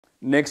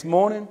Next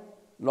morning,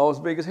 Las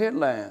Vegas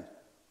headlines.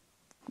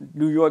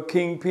 New York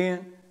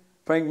kingpin,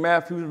 Frank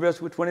Matthews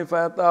arrested with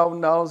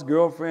 $25,000,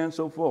 girlfriend,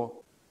 so forth.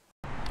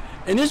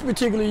 In this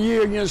particular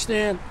year, you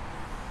understand,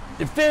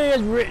 the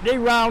feds, they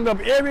round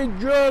up every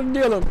drug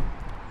dealer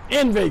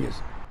in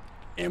Vegas.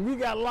 And we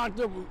got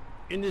locked up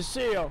in this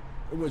cell.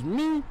 It was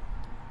me,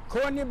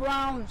 Courtney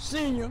Brown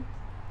Sr.,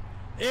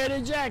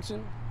 Eddie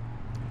Jackson,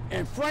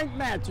 and Frank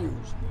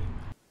Matthews.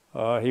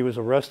 He was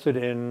arrested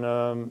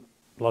in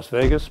Las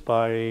Vegas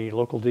by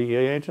local DEA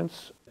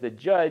agents. The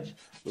judge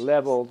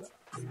leveled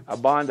a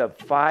bond of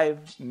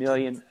 $5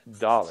 million,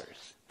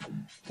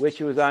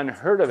 which was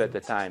unheard of at the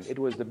time. It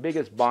was the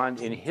biggest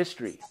bond in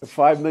history. The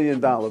 $5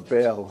 million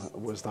bail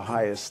was the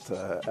highest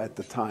at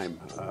the time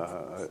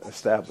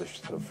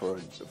established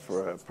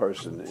for a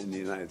person in the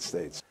United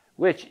States.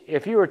 Which,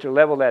 if you were to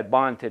level that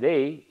bond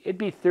today, it'd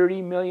be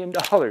 $30 million.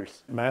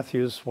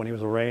 Matthews, when he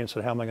was arraigned,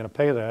 said, "How am I going to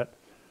pay that?"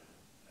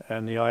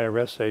 And the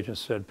IRS agent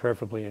said,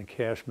 "Preferably in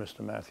cash, Mr.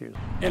 Matthews."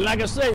 And like I say,